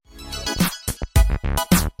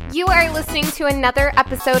You are listening to another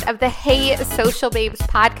episode of the Hey Social Babes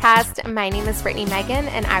podcast. My name is Brittany Megan,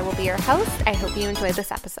 and I will be your host. I hope you enjoy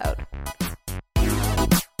this episode.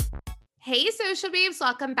 Hey, Social Babes,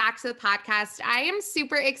 welcome back to the podcast. I am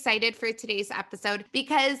super excited for today's episode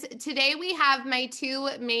because today we have my two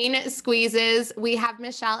main squeezes. We have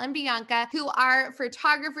Michelle and Bianca, who are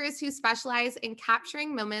photographers who specialize in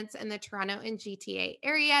capturing moments in the Toronto and GTA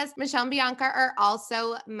areas. Michelle and Bianca are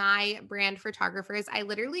also my brand photographers. I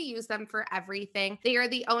literally use them for everything. They are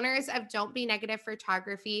the owners of Don't Be Negative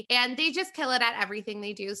Photography, and they just kill it at everything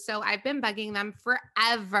they do. So I've been bugging them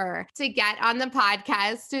forever to get on the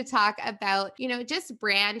podcast to talk about, just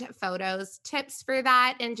brand photos, tips for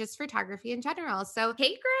that, and just photography in general. So, hey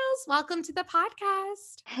girls, welcome to the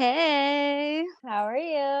podcast. Hey, how are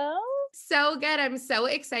you? So good. I'm so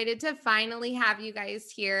excited to finally have you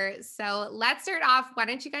guys here. So let's start off. Why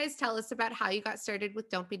don't you guys tell us about how you got started with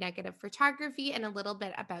Don't Be Negative Photography and a little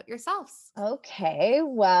bit about yourselves? Okay,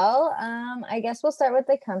 well, I guess we'll start with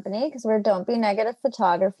the company because we're Don't Be Negative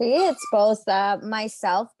Photography. It's both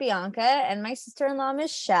myself, Bianca, and my sister-in-law,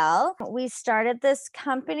 Michelle. We started this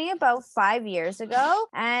company about 5 years ago,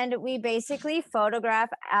 and we basically photograph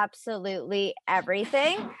absolutely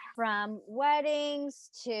everything from weddings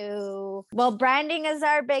to, well, branding is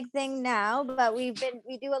our big thing now, but we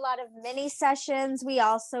do a lot of mini sessions. We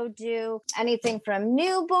also do anything from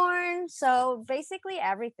newborn. So basically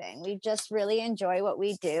everything. We just really enjoy what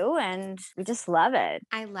we do and we just love it.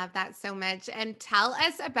 I love that so much. And tell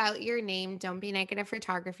us about your name, Don't Be Negative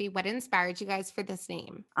Photography. What inspired you guys for this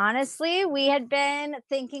name? Honestly, we had been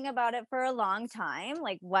thinking about it for a long time,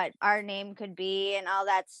 like what our name could be and all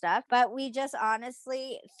that stuff. But we just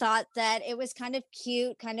honestly thought that it was kind of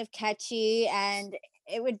cute, kind of catchy, and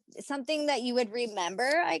it would something that you would remember,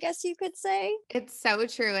 I guess you could say. It's so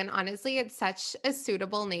true. And honestly, it's such a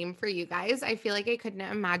suitable name for you guys. I feel like I couldn't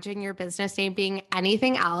imagine your business name being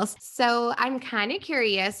anything else. So I'm kind of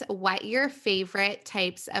curious what your favorite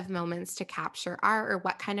types of moments to capture are, or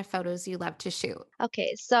what kind of photos you love to shoot.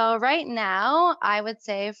 Okay, so right now, I would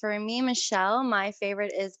say for me, Michelle, my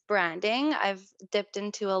favorite is branding. I've dipped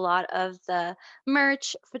into a lot of the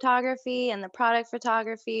merch photography and the product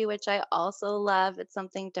photography, which I also love. It's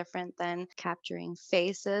something different than capturing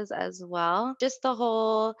faces as well. Just the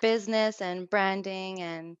whole business and branding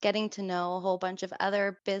and getting to know a whole bunch of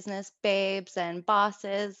other business babes and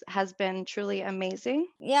bosses has been truly amazing.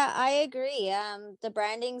 Yeah, I agree. The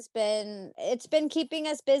branding's it's been keeping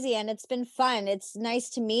us busy and it's been fun. It's nice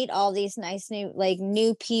to meet all these nice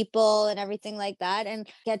new people and everything like that and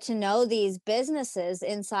get to know these businesses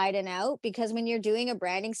inside and out, because when you're doing a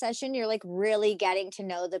branding session, you're like really getting to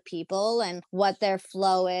know the people and what their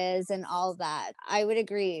flow is and all that. I would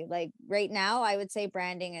agree. Like right now, I would say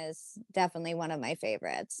branding is definitely one of my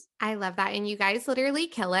favorites. I love that. And you guys literally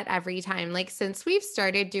kill it every time. Like, since we've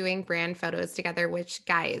started doing brand photos together, which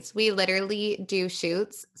guys, we literally do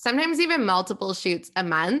shoots, sometimes even multiple shoots a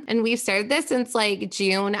month. And we've started this since like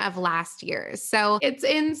June of last year. So it's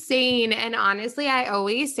insane. And honestly, I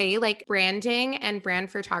always say like branding and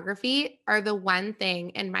brand photography are the one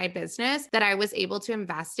thing in my business that I was able to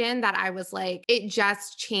invest in that I was like, it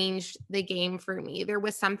just changed the game for me. There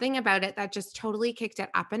was something about it that just totally kicked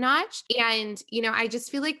it up a notch. And, I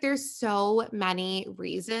just feel like there's so many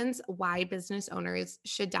reasons why business owners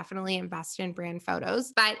should definitely invest in brand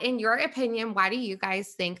photos. But in your opinion, why do you guys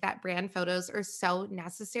think that brand photos are so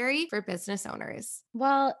necessary for business owners?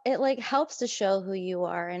 Well, it like helps to show who you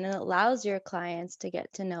are and it allows your clients to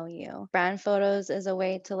get to know you. Brand photos is a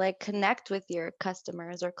way to like connect with your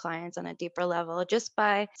customers or clients on a deeper level just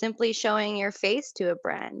by simply showing your face to a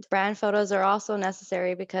brand. Brand photos are also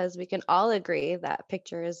necessary because we can all agree that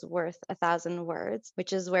picture is worth 1,000 words,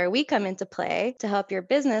 which is where we come into play to help your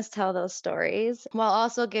business tell those stories while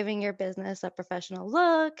also giving your business a professional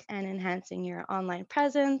look and enhancing your online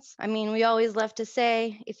presence. I mean, we always love to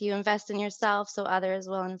say if you invest in yourself, so others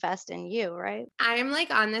will invest in you, right? I'm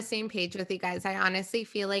like on the same page with you guys. I honestly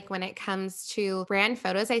feel like when it comes to brand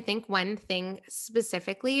photos, I think one thing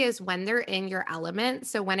specifically is when they're in your element.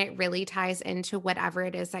 So when it really ties into whatever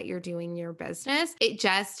it is that you're doing in your business, it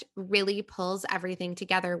just really pulls everything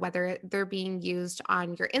together, whether they're being used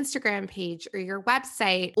on your Instagram page or your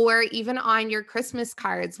website or even on your Christmas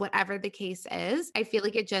cards, whatever the case is. I feel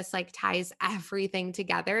like it just like ties everything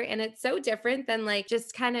together. And it's so different than like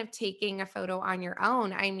just kind of taking a photo on your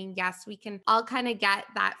own. I mean, yes, we can all kind of get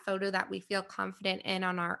that photo that we feel confident in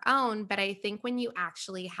on our own. But I think when you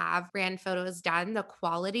actually have brand photos done, the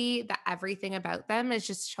quality, the everything about them is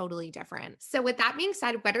just totally different. So So, with that being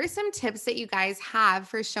said, what are some tips that you guys have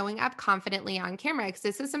for showing up confidently on camera? Because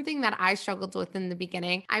this is something that I struggled with in the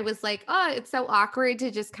beginning. I was like, oh, it's so awkward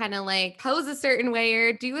to just kind of like pose a certain way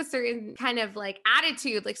or do a certain kind of like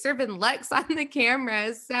attitude, like certain looks on the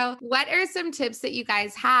camera. So, what are some tips that you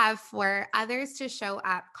guys have for others to show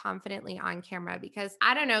up confidently on camera? Because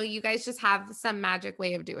I don't know, you guys just have some magic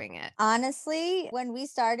way of doing it. Honestly, when we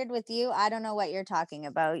started with you, I don't know what you're talking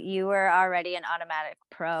about. You were already an automatic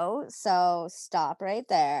pro, so stop right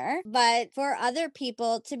there. But for other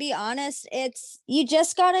people, to be honest, it's you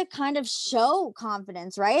just got to kind of show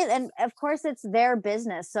confidence, right? And of course, it's their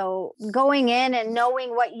business. So going in and knowing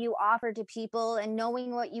what you offer to people and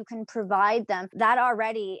knowing what you can provide them, that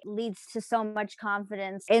already leads to so much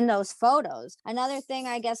confidence in those photos. Another thing,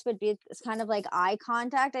 I guess, would be it's kind of like eye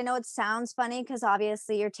contact. I know it sounds funny because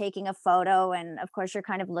obviously you're taking a photo and of course you're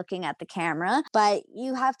kind of looking at the camera, but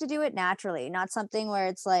you have to do it naturally, not something where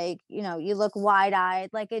it's like, you look wide eyed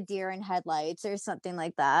like a deer in headlights or something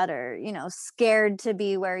like that, or, scared to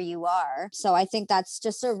be where you are. So I think that's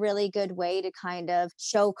just a really good way to kind of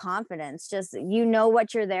show confidence. Just,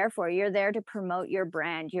 what you're there for. You're there to promote your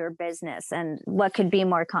brand, your business. And what could be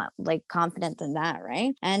more confident than that,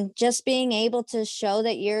 right? And just being able to show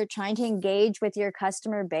that you're trying to engage with your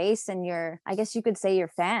customer base and I guess you could say your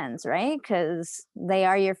fans, right? Because they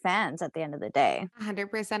are your fans at the end of the day.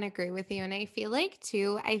 100% agree with you. And I feel like,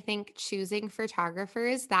 too, I think choosing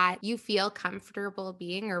photographers that you feel comfortable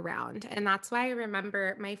being around. And that's why I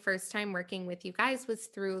remember my first time working with you guys was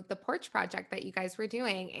through the porch project that you guys were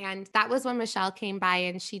doing. And that was when Michelle came by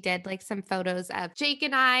and she did like some photos of Jake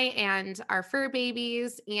and I and our fur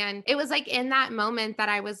babies. And it was like in that moment that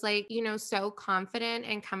I was like, so confident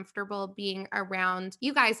and comfortable being around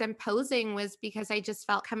you guys, and posing was because I just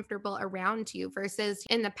felt comfortable around you versus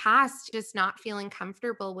in the past, just not feeling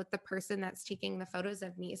comfortable with the person that's taking the photos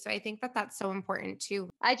of me. So I think that that's so important too.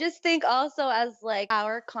 I just think also as like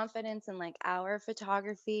our confidence and like our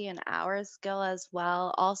photography and our skill as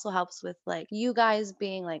well also helps with like you guys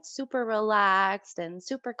being like super relaxed and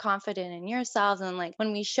super confident in yourselves. And like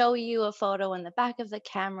when we show you a photo in the back of the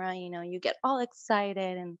camera, you get all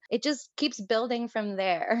excited and it just keeps building from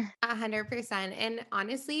there. 100%. And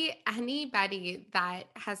honestly, anybody that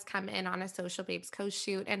has come in on a Social Babes Coast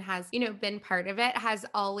shoot and has, been part of it has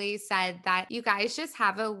always said that you guys just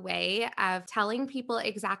have a way of telling people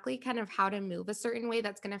exactly kind of how to move a certain way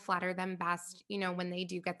that's going to flatter them best, when they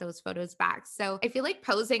do get those photos back. So I feel like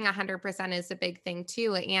posing 100% is a big thing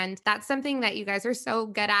too. And that's something that you guys are so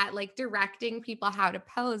good at, like directing people how to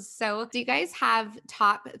pose. So do you guys have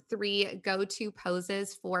top 3 go-to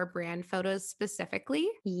poses for brand photos specifically?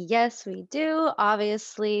 Yes, we do.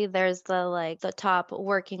 Obviously, there's the top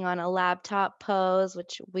working on a laptop pose,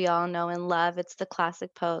 which we all know and love. It's the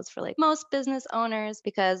classic pose for like most business owners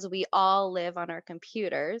because we all live on our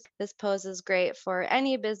computers. This pose is great for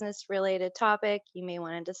any business related topic you may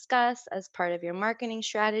want to discuss as part of your marketing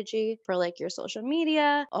strategy for like your social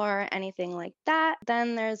media or anything like that.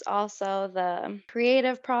 Then there's also the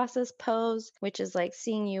creative process pose, which is like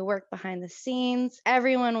seeing you work behind the scenes.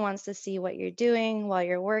 Everyone wants to see what you're doing while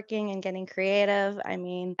you're working and getting creative. I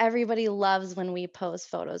mean, everybody loves when we post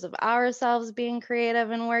photos of ourselves being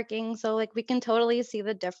creative and working. So, like, we can totally see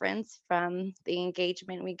the difference from the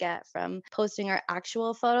engagement we get from posting our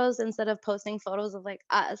actual photos instead of posting photos of like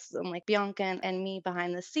us and like Bianca and me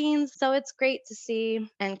behind the scenes. So, it's great to see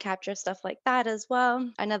and capture stuff like that as well.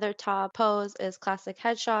 Another top pose is classic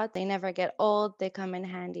headshots. They never get old, they come in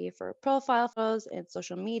handy for profile photos in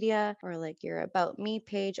social media or like your About Me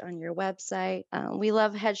page on your website. We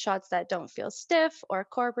love headshots that don't feel stiff or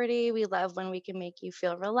corporate. We love when we can make you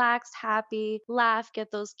feel relaxed, happy, laugh,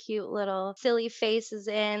 get those cute little silly faces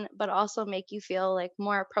in, but also make you feel like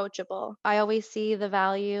more approachable. I always see the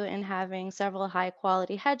value in having several high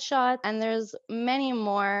quality headshots, and there's many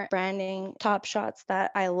more branding top shots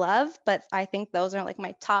that I love, but I think those are like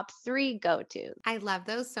my top 3 go-tos. I love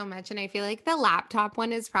those so much. And I feel like the laptop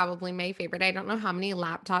one is probably my favorite. I don't know how many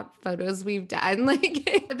laptop photos we've done,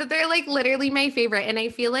 like, but they're like literally my favorite. And I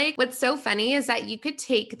feel like what's so funny is that you could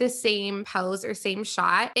take the same pose or same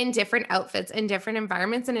shot in different outfits in different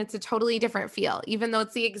environments, and it's a totally different feel, even though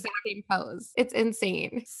it's the exact same pose. It's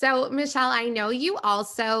insane. So, Michelle, I know you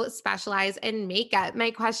also specialize in makeup.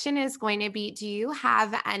 My question is going to be, do you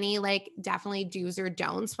have any like definitely do's or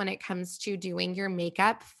don'ts when it comes to doing your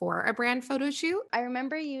makeup for a brand photo shoot? I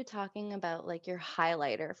remember you talking about like your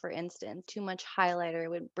highlighter, for instance. Too much highlighter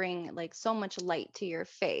would bring like so much light to your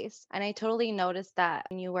face. And I totally noticed that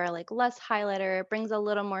when you wear like less highlighter, it brings a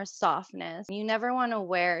little more softness. You never want to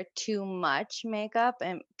wear too much makeup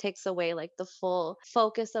and it takes away like the full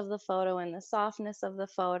focus of the photo and the softness of the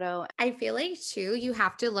photo. photo. I feel like too, you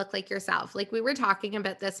have to look like yourself. Like we were talking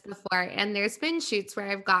about this before, and there's been shoots where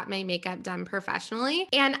I've got my makeup done professionally,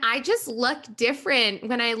 and I just look different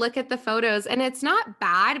when I look at the photos. And it's not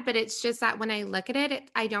bad, but it's just that when I look at it,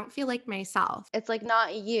 I don't feel like myself. It's like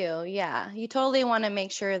not you. Yeah. You totally want to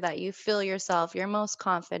make sure that you feel yourself. You're most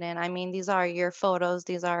confident. I mean, these are your photos.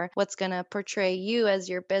 These are what's going to portray you as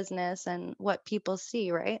your business and what people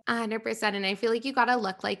see, right? 100%. And I feel like you got to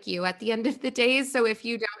look like you at the end of the day. So if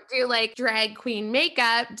you don't do like drag queen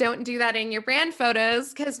makeup, don't do that in your brand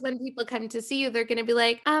photos. Cause when people come to see you, they're going to be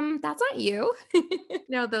like, that's not you.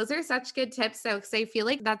 No, those are such good tips though. Cause I feel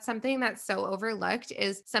like that's something that's so overlooked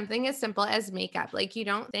is something as simple as makeup. Like you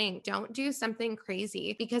don't do something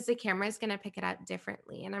crazy because the camera is going to pick it up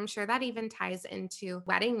differently. And I'm sure that even ties into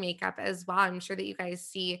wedding makeup as well. I'm sure that you guys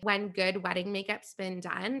see when good wedding makeup's been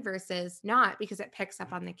done versus not because it picks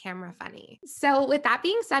up on the camera funny. So, with that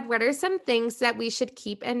being said, what are some things that we should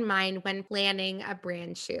keep in mind when planning a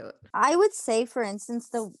brand shoot? I would say, for instance,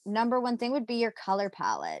 the number one thing would be your color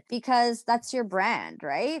palette because that's your brand,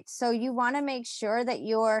 right? So you want to make sure that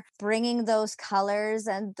you're bringing those colors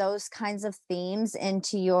and those kinds of themes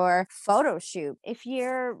into your photo shoot. If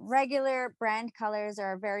your regular brand colors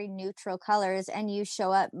are very neutral colors and you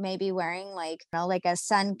show up maybe wearing like, like a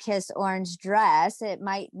sun-kissed orange dress, it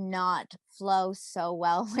might not flow so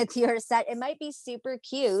well with your set. It might be super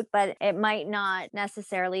cute, but it might not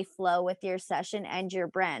necessarily flow with your session and your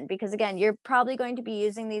brand because again, you're probably going to be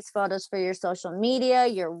using these photos for your social media,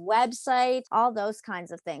 your website, all those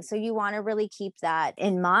kinds of things. So you want to really keep that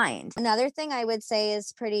in mind. Another thing I would say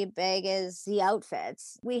is pretty big is the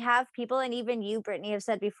outfits. We have people, and even you, Brittany, have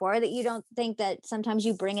said before that you don't think that sometimes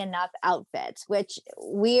you bring enough outfits, which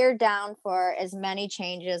we're down for as many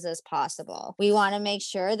changes as possible. We want to make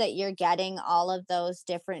sure that you're getting all of those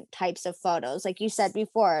different types of photos. Like you said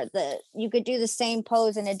before, you could do the same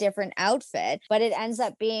pose in a different outfit, but it ends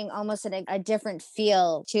up being almost a different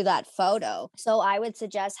feel to that photo. So I would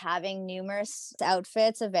suggest having numerous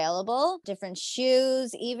outfits available, different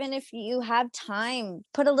shoes. Even if you have time,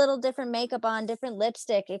 put a little different makeup on, different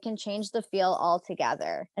lipstick. It can change the feel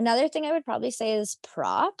altogether. Another thing I would probably say is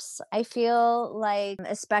props. I feel like,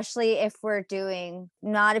 especially if we're doing,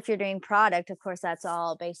 not if you're doing product, of course, that's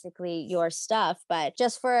all basically your stuff, but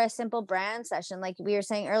just for a simple brand session, like we were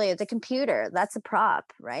saying earlier, the computer, that's a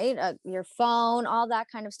prop, right? Your phone, all that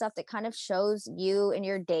kind of stuff that kind of shows you in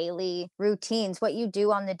your daily routines, what you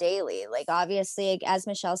do on the daily. Like obviously, like, as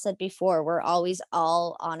Michelle said before, we're always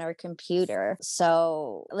all on our computer.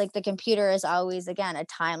 So like the computer is always, again, a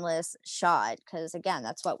timeless shot because again,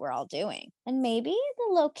 that's what we're all doing. And maybe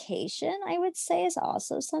the location, I would say, is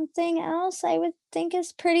also something else I would think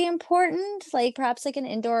is pretty important. Like perhaps like an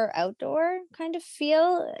indoor outdoor kind of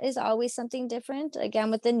feel is always something different.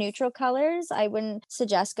 Again, with the neutral colors, I wouldn't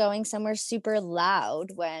suggest going somewhere super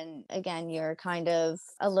loud when again you're kind of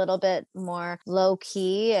a little bit more low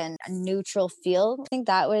key and a neutral feel. I think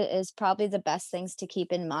that is probably the best things to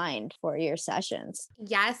keep in mind for your sessions.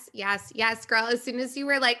 Yes, yes, yes, girl. As soon as you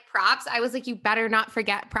were like props, I was like, you better not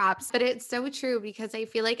forget props. But it's so true because I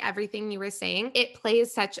feel like everything you were saying, it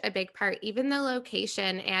plays such a big part, even the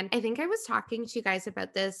location. And I think I was talking to you guys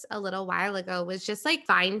about this a little while ago, was just like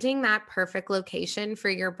finding that perfect location for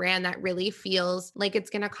your brand that really feels like it's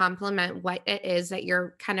going to complement what it is that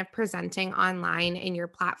you're kind of presenting online in your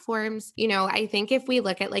platforms. I think if we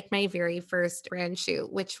look at like my very first brand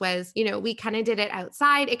shoot, which was, we kind of did it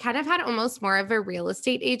outside, it kind of had almost more of a real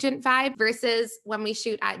estate agent vibe versus when we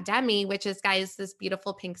shoot at Demi, which is, guys, this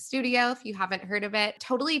beautiful pink studio. If you haven't heard of it,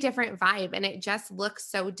 totally different vibe. And it just looks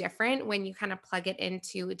so different when you kind of plug it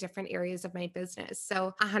into different areas of my business.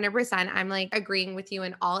 So 100%, I'm like agreeing with you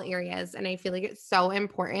in all areas. And I feel like it's so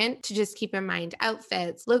important to just keep in mind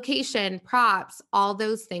outfits, location, props, all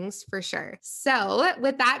those things for sure. So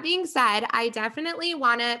with that being said, I definitely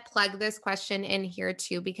want to plug this question in here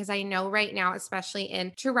too, because I know right now, especially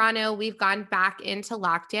in Toronto, we've gone back into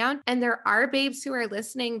lockdown and there are babes who are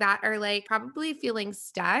listening that are like probably feeling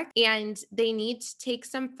stuck and they need to take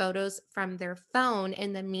some photos from their phone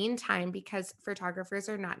in the meantime because photographers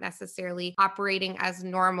are not necessarily operating as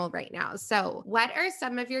normal right now. So what are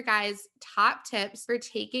some of your guys' top tips for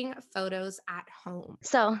taking photos at home?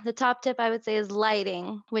 So, the top tip I would say is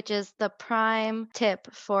lighting, which is the prime tip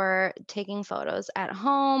for taking photos at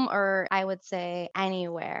home or I would say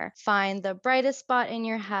anywhere. Find the brightest spot in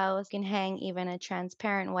your house. You can hang even a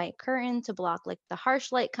transparent white curtain to block like the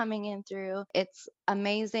harsh light coming in through. It's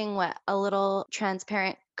amazing what a little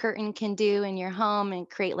transparent curtain can do in your home and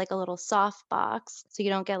create like a little soft box so you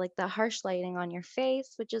don't get like the harsh lighting on your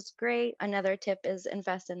face, which is great. Another tip is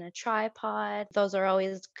invest in a tripod. Those are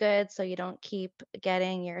always good so you don't keep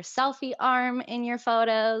getting your selfie arm in your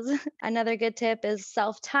photos. Another good tip is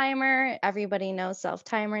self-timer. Everybody knows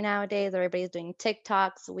self-timer nowadays. Everybody's doing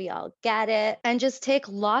TikToks. We all get it. And just take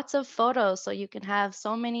lots of photos so you can have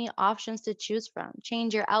so many options to choose from.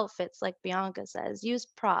 Change your outfits like Bianca says. Use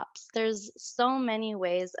props. There's so many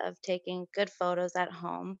ways of taking good photos at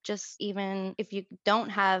home. Just even if you don't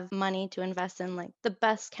have money to invest in like the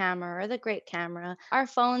best camera or the great camera, our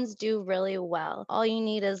phones do really well. All you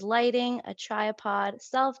need is lighting, a tripod,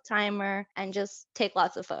 self-timer, and just take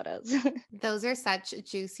lots of photos. Those are such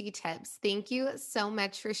juicy tips. Thank you so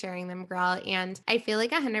much for sharing them, girl. And I feel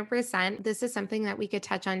like 100% this is something that we could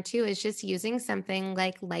touch on too, is just using something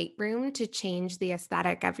like Lightroom to change the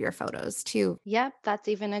aesthetic of your photos too. Yep, that's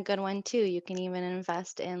even a good one too. You can even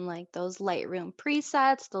invest in like those Lightroom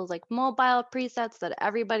presets, those like mobile presets that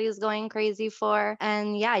everybody's going crazy for.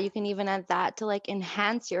 And yeah, you can even add that to like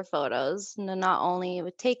enhance your photos, not only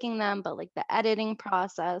with taking them, but like the editing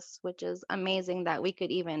process, which is amazing that we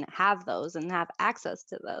could even have those and have access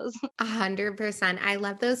to those. 100%. I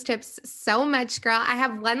love those tips so much, girl. I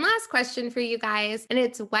have one last question for you guys, and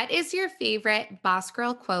it's what is your favorite Boss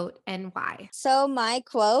Girl quote and why? So my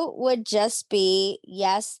quote would just be,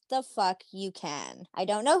 yes, the fuck you can. I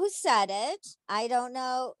don't know who said it. I don't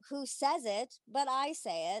know who says it, but I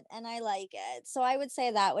say it and I like it. So I would say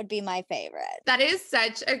that would be my favorite. That is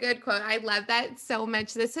such a good quote. I love that so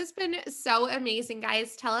much. This has been so amazing,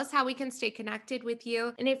 guys. Tell us how we can stay connected with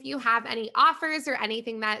you. And if you have any offers or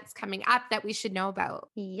anything that's coming up that we should know about.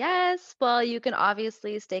 Yes. Well, you can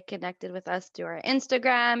obviously stay connected with us through our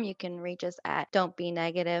Instagram. You can reach us at Don't Be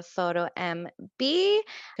Negative Photo MB. You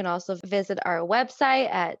can also visit our website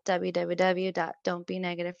at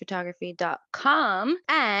www.don'tbenegativephotography.com.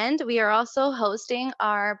 And we are also hosting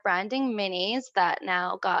our branding minis that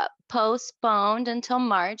now got postponed until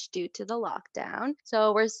March due to the lockdown.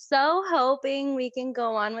 So we're so hoping we can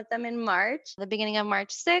go on with them in March, the beginning of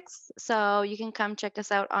March 6th. So you can come check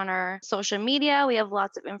us out on our social media. We have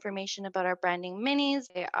lots of information about our branding minis.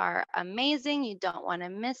 They are amazing. You don't want to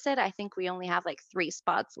miss it. I think we only have like 3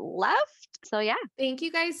 spots left. So yeah. Thank you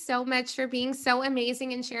guys so much for being so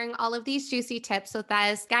amazing and sharing all of these juicy tips with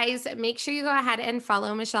us. Guys, make sure you go ahead and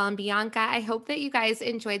follow Michelle and Bianca. I hope that you guys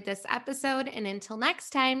enjoyed this episode. And until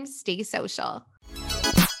next time, stay social.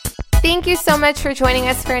 Thank you so much for joining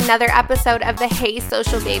us for another episode of the Hey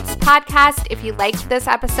Social Babes podcast. If you liked this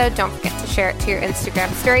episode, don't forget to share it to your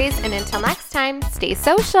Instagram stories. And until next time, stay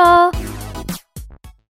social.